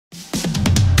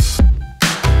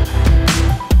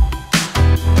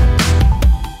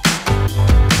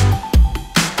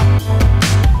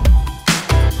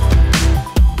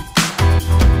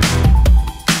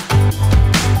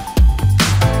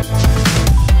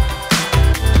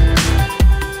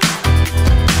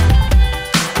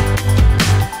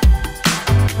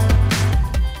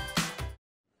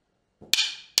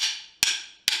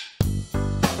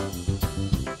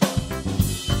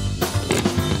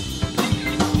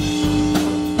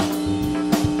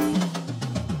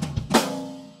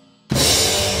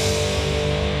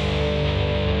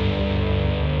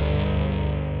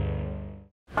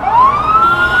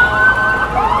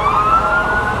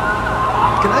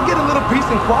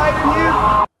light in you?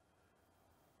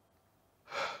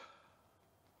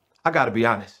 I gotta be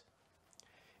honest.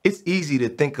 It's easy to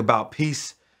think about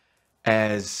peace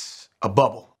as a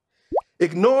bubble.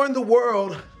 Ignoring the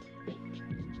world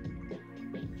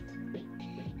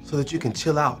so that you can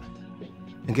chill out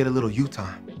and get a little you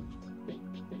time.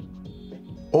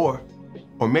 Or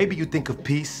maybe you think of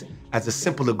peace as a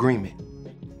simple agreement.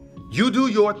 You do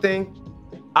your thing,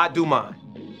 I do mine.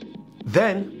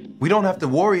 Then we don't have to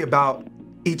worry about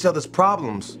each other's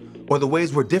problems or the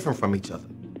ways we're different from each other.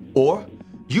 Or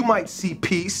you might see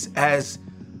peace as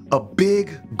a big,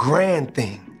 grand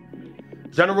thing.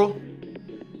 General,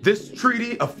 this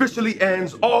treaty officially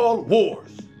ends all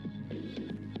wars.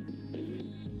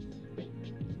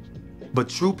 But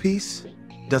true peace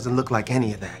doesn't look like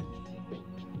any of that.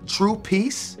 True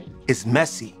peace is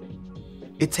messy.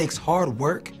 It takes hard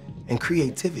work and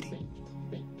creativity.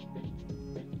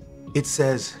 It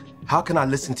says, how can I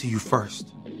listen to you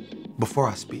first before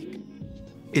I speak?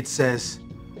 It says,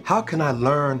 how can I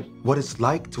learn what it's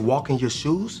like to walk in your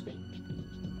shoes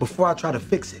before I try to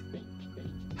fix it?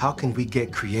 How can we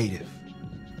get creative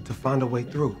to find a way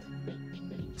through?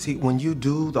 See, when you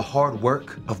do the hard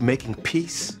work of making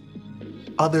peace,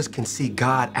 others can see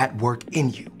God at work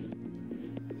in you.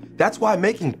 That's why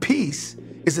making peace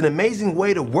is an amazing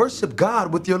way to worship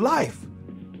God with your life.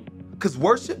 Because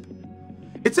worship,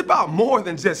 it's about more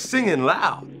than just singing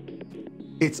loud.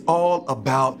 It's all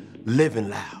about living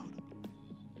loud.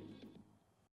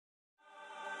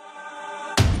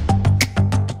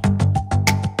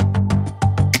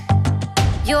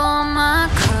 You're my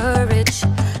courage,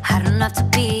 I don't have to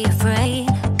be afraid.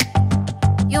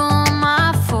 You're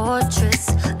my fortress,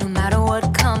 no matter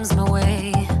what comes my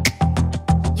way.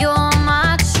 You're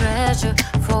my treasure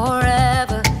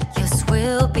forever, yes,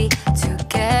 we'll be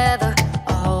together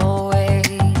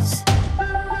always.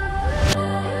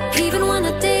 Even when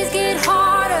the days get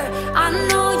harder, I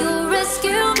know you'll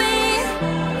rescue me.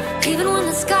 Even when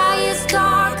the sky is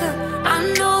darker,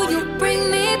 I know you'll bring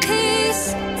me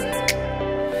peace.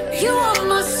 You are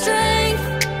my strength,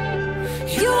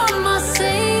 you are my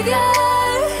savior.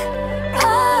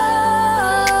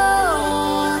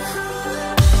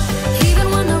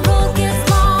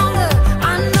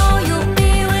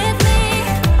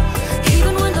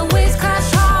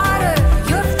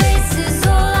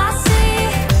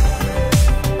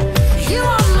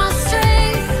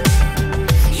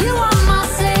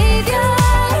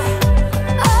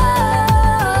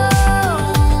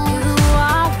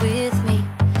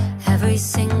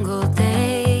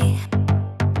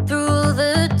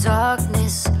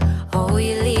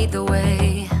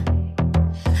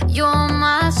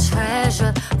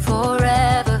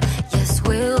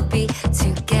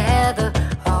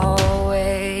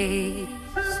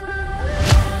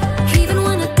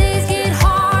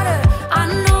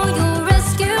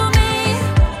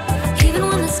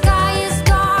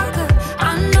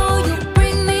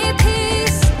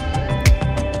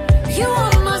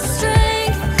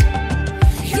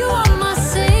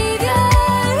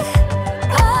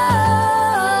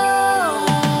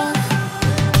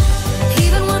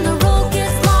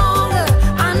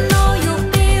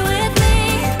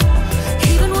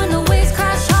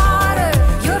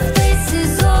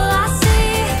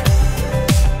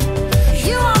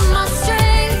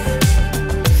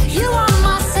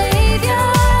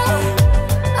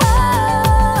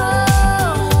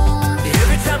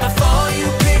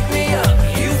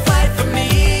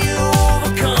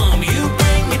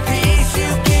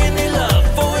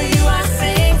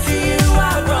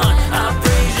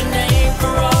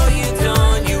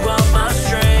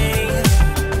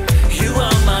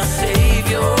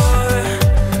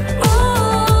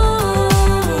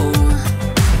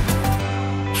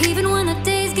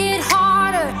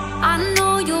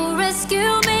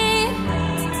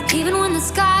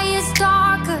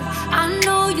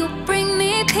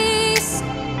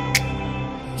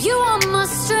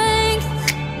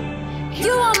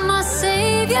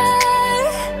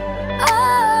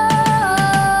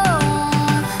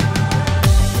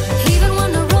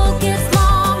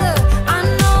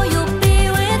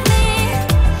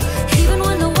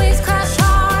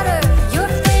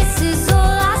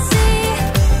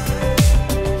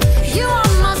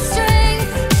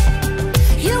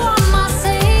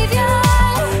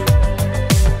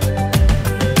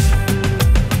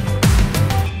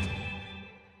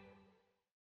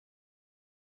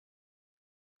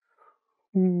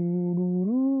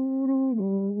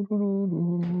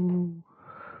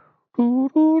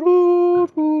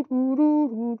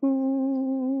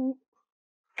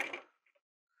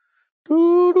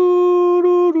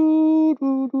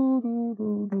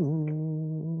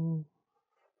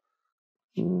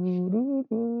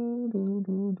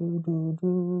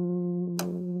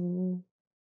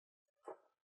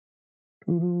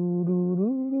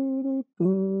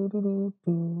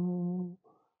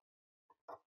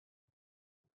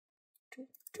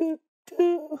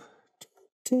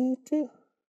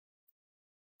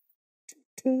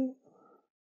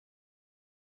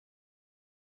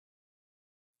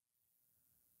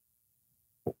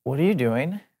 What are you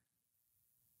doing?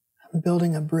 I'm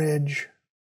building a bridge.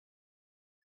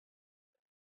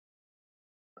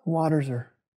 The waters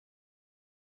are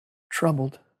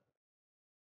troubled.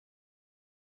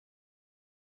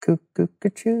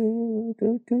 Cuckoo-ca-choo,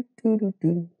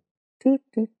 doo-doo-doo-doo-doo,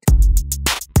 doo-doo-doo.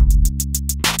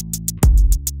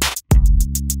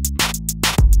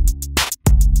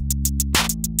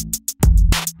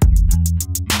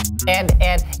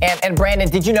 And Brandon,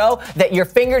 did you know that your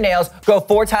fingernails grow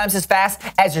 4 times as fast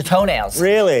as your toenails?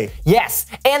 Really? Yes,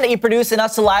 and that you produce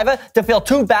enough saliva to fill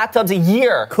 2 bathtubs a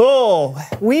year. Cool.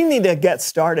 We need to get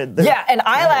started. Yeah, and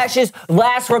eyelashes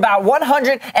last for about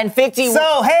 150...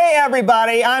 So, hey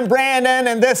everybody, I'm Brandon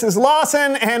and this is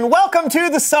Lawson and welcome to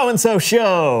the So-and-So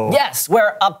Show. Yes,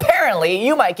 where apparently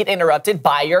you might get interrupted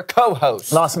by your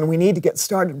co-host. Lawson, we need to get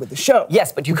started with the show.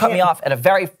 Yes, but you cut me off at a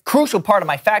very crucial part of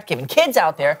my fact giving. Kids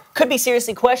out there could be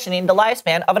seriously questioning the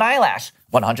lifespan of an eyelash.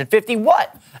 150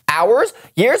 what? Hours?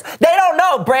 Years? They don't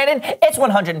know, Brandon. It's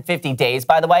 150 days,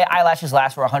 by the way. Eyelashes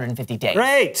last for 150 days.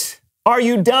 Great. Are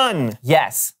you done?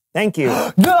 Yes. Thank you.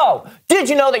 No! Did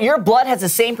you know that your blood has the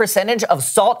same percentage of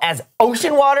salt as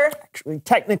ocean water? Actually,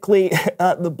 technically,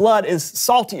 the blood is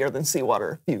saltier than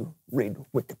seawater if you read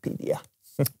Wikipedia.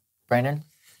 Brandon,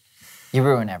 you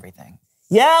ruin everything.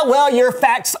 Yeah, well, your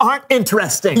facts aren't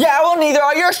interesting. Yeah, well, neither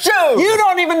are your shoes. You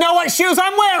don't even know what shoes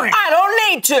I'm wearing. I don't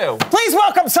need to. Please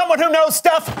welcome someone who knows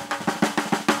stuff.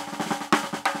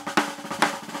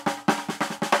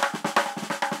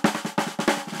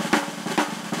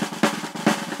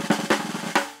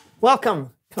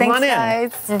 Welcome. Come on in.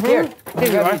 Guys. Here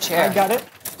Here you are. chair. I got it.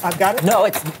 I've got it. No,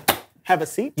 it's... Have a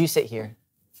seat. You sit here.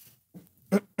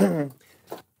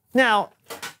 Now,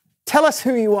 tell us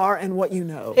who you are and what you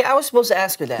know. Hey, I was supposed to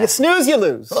ask her that. You snooze, you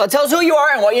lose. Well, tell us who you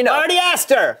are and what you know. I already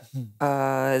asked her.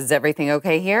 Is everything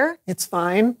okay here? It's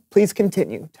fine. Please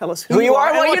continue. Tell us Who you are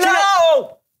and what you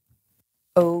know.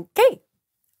 Okay.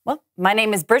 Well, my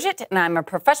name is Bridget, and I'm a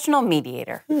professional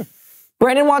mediator.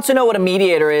 Brandon wants to know what a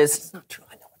mediator is. It's not true.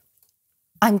 I know it.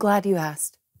 I'm glad you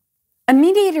asked. A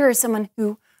mediator is someone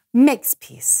who makes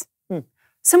peace.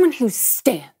 Someone who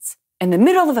stands in the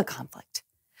middle of a conflict,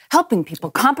 helping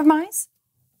people compromise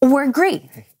or agree.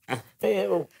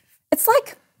 Ew. It's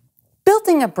like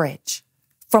building a bridge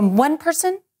from one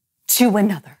person to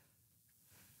another.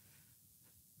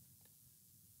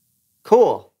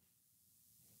 Cool.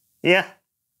 Yeah.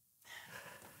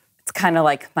 It's kind of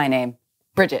like my name,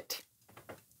 Bridget.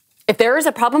 If there is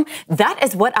a problem, that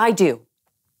is what I do.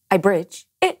 I bridge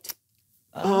it.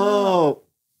 Oh.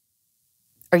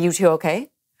 Are you two okay?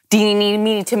 Do you need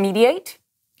me to mediate?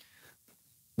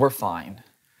 We're fine.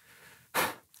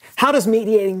 How does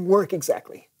mediating work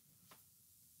exactly?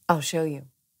 I'll show you.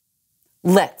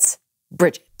 Let's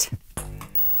bridge it.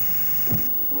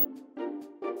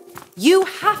 You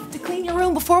have to clean your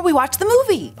room before we watch the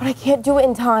movie. But I can't do it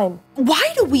in time.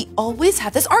 Why do we always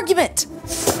have this argument?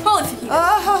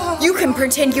 You can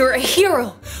pretend you're a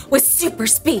hero with super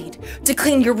speed to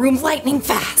clean your room lightning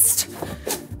fast.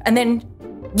 And then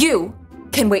you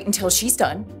can wait until she's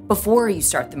done before you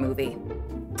start the movie.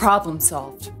 Problem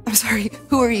solved. I'm sorry,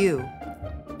 who are you?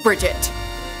 Bridget.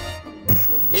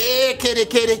 Yeah,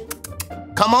 kitty.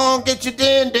 Come on, get your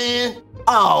din.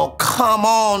 Oh, come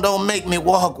on, don't make me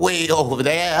walk way over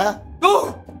there.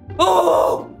 Oh!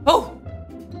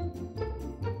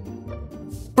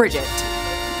 Bridget.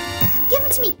 Give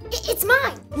it to me. It's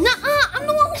mine. Nuh-uh, I'm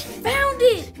the one who found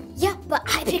it. Yeah, but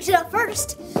I picked it up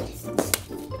first.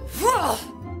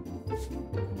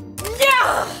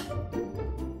 Yeah!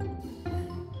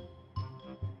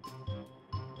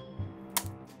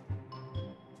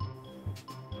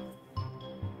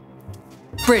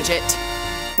 Bridget.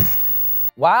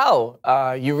 Wow,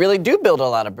 you really do build a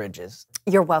lot of bridges.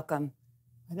 You're welcome.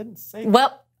 I didn't say.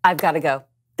 Well, I've got to go.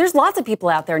 There's lots of people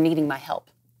out there needing my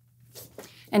help.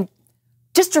 And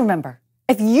just remember,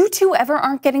 if you two ever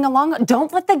aren't getting along,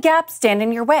 don't let the gap stand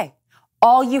in your way.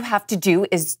 All you have to do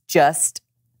is just...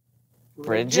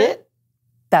 Bridget?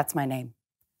 That's my name.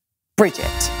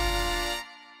 Bridget.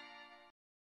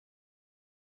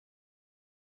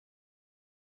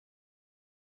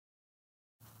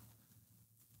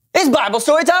 It's Bible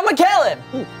story time with Kellen.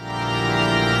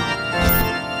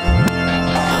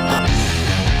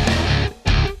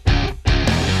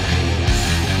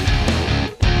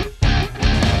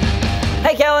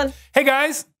 Hey, Kellen. Hey,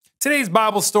 guys. Today's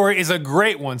Bible story is a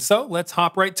great one, so let's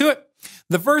hop right to it.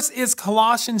 The verse is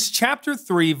Colossians chapter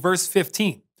 3, verse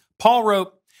 15. Paul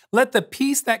wrote, "Let the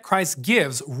peace that Christ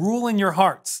gives rule in your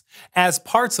hearts. As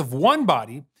parts of one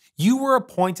body, you were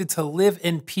appointed to live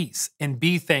in peace and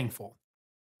be thankful."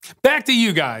 Back to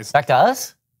you guys. Back to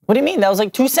us? What do you mean? That was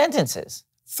like 2 sentences.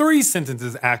 3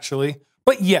 sentences, actually.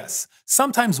 But yes,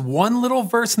 sometimes one little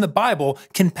verse in the Bible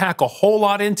can pack a whole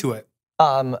lot into it.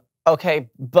 Okay,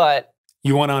 but...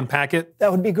 You want to unpack it?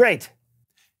 That would be great.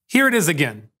 Here it is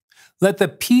again. Let the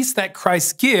peace that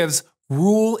Christ gives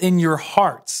rule in your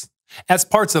hearts. As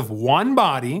parts of one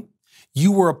body,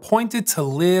 you were appointed to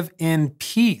live in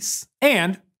peace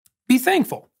and be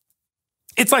thankful.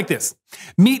 It's like this.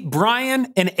 Meet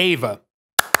Brian and Ava.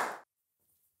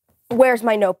 Where's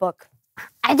my notebook?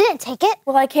 I didn't take it.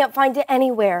 Well, I can't find it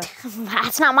anywhere.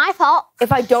 That's not my fault.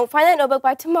 If I don't find that notebook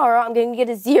by tomorrow, I'm going to get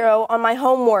a 0 on my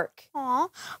homework. Aw,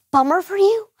 bummer for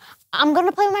you. I'm going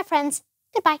to play with my friends.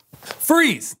 Goodbye.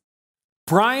 Freeze!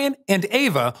 Brian and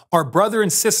Ava are brother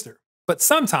and sister, but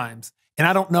sometimes, and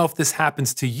I don't know if this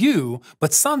happens to you,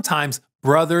 but sometimes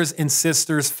brothers and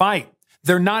sisters fight.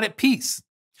 They're not at peace.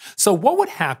 So what would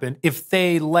happen if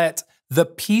they let the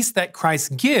peace that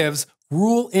Christ gives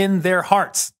rule in their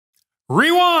hearts?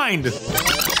 Rewind!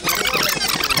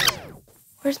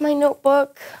 Where's my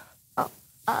notebook? I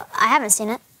haven't seen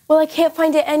it. Well, I can't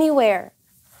find it anywhere.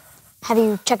 Have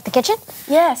you checked the kitchen?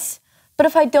 Yes, but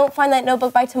if I don't find that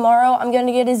notebook by tomorrow, I'm going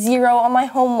to get a 0 on my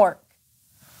homework.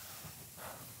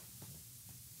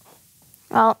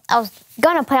 Well, I was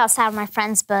going to play outside with my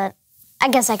friends, but I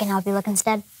guess I can help you look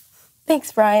instead.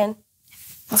 Thanks, Brian.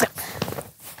 Let's go.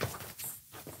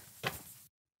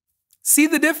 See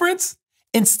the difference?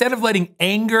 Instead of letting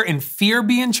anger and fear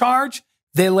be in charge,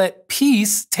 they let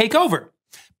peace take over.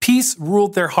 Peace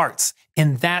ruled their hearts,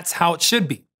 and that's how it should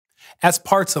be. As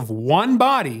parts of one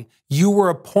body, you were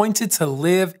appointed to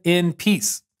live in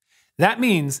peace. That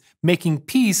means making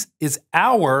peace is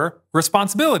our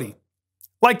responsibility.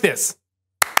 Like this.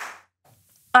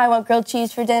 I want grilled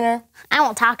cheese for dinner. I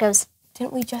want tacos.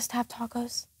 Didn't we just have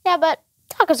tacos? Yeah, but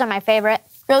tacos are my favorite.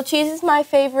 Grilled cheese is my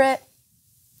favorite.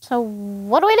 So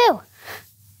what do we do?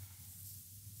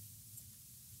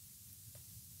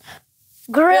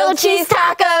 Grilled cheese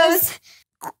tacos!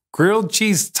 Grilled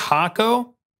cheese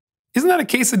taco? Isn't that a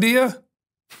quesadilla?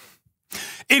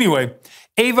 Anyway,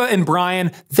 Ava and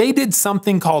Brian, they did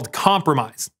something called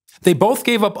compromise. They both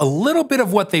gave up a little bit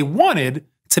of what they wanted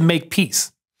to make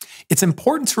peace. It's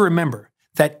important to remember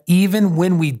that even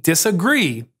when we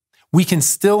disagree, we can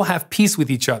still have peace with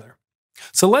each other.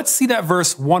 So let's see that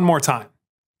verse one more time.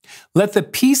 Let the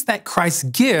peace that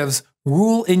Christ gives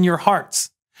rule in your hearts.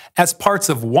 As parts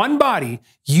of one body,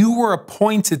 you were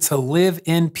appointed to live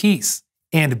in peace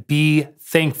and be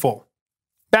thankful.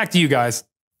 Back to you guys.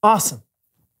 Awesome.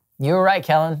 You were right,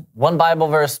 Kellen. One Bible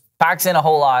verse packs in a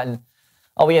whole lot, and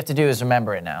all we have to do is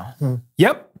remember it now.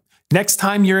 Yep. Next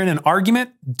time you're in an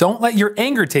argument, don't let your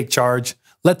anger take charge.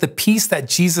 Let the peace that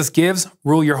Jesus gives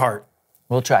rule your heart.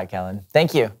 We'll try, Kellen.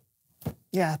 Thank you.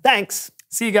 Yeah, thanks.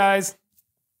 See you guys.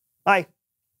 Bye.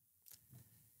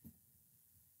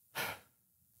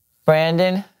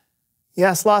 Brandon?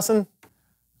 Yes, Lawson?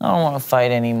 I don't want to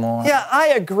fight anymore. Yeah, I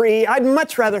agree. I'd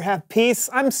much rather have peace.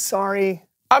 I'm sorry.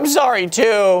 I'm sorry,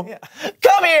 too. Yeah.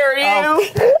 Come here, you.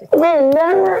 Oh. We're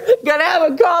never going to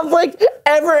have a conflict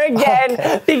ever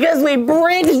again because we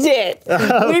bridged it.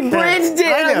 Okay. We bridged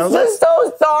it. I'm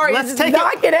so sorry. It's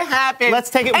not going to happen Let's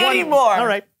take it anymore. All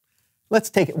right. Let's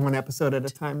take it one episode at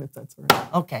a time, if that's all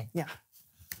right. Okay. Yeah.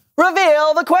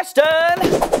 Reveal the question.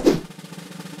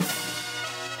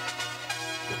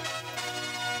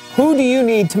 Who do you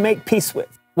need to make peace with?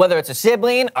 Whether it's a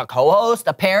sibling, a co-host,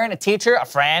 a parent, a teacher, a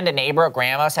friend, a neighbor, a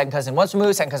grandma, second cousin once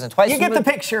removed, second cousin twice removed. You get the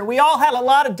picture. We all had a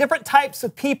lot of different types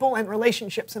of people and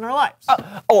relationships in our lives.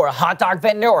 Or a hot dog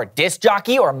vendor, or a disc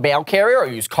jockey, or a mail carrier, or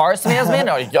a used car salesman,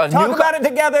 or a Talk about it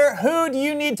together. Who do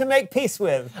you need to make peace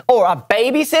with? Or a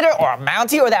babysitter, or a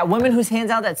mountie, or that woman who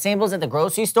hands out that samples at the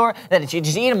grocery store that you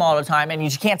just eat them all the time and you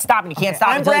just can't stop and you can't stop.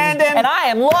 I'm Brandon. And I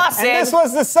am Lawson. And this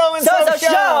was the So-and-So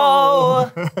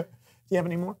Show. Do you have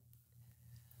any more?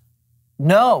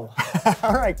 No.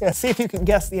 All right, see if you can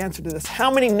guess the answer to this.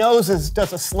 How many noses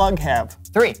does a slug have?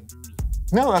 3.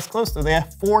 No, that's close though. They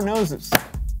have 4 noses.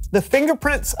 The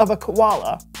fingerprints of a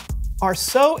koala are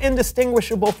so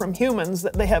indistinguishable from humans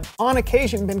that they have on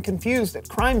occasion been confused at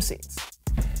crime scenes.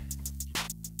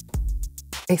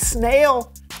 A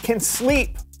snail can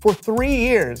sleep for 3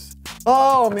 years.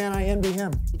 Oh man, I envy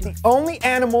him. The only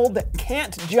animal that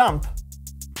can't jump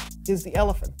is the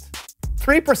elephant.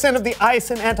 3% of the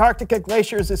ice in Antarctica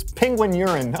glaciers is penguin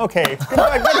urine. Okay, good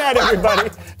night, everybody.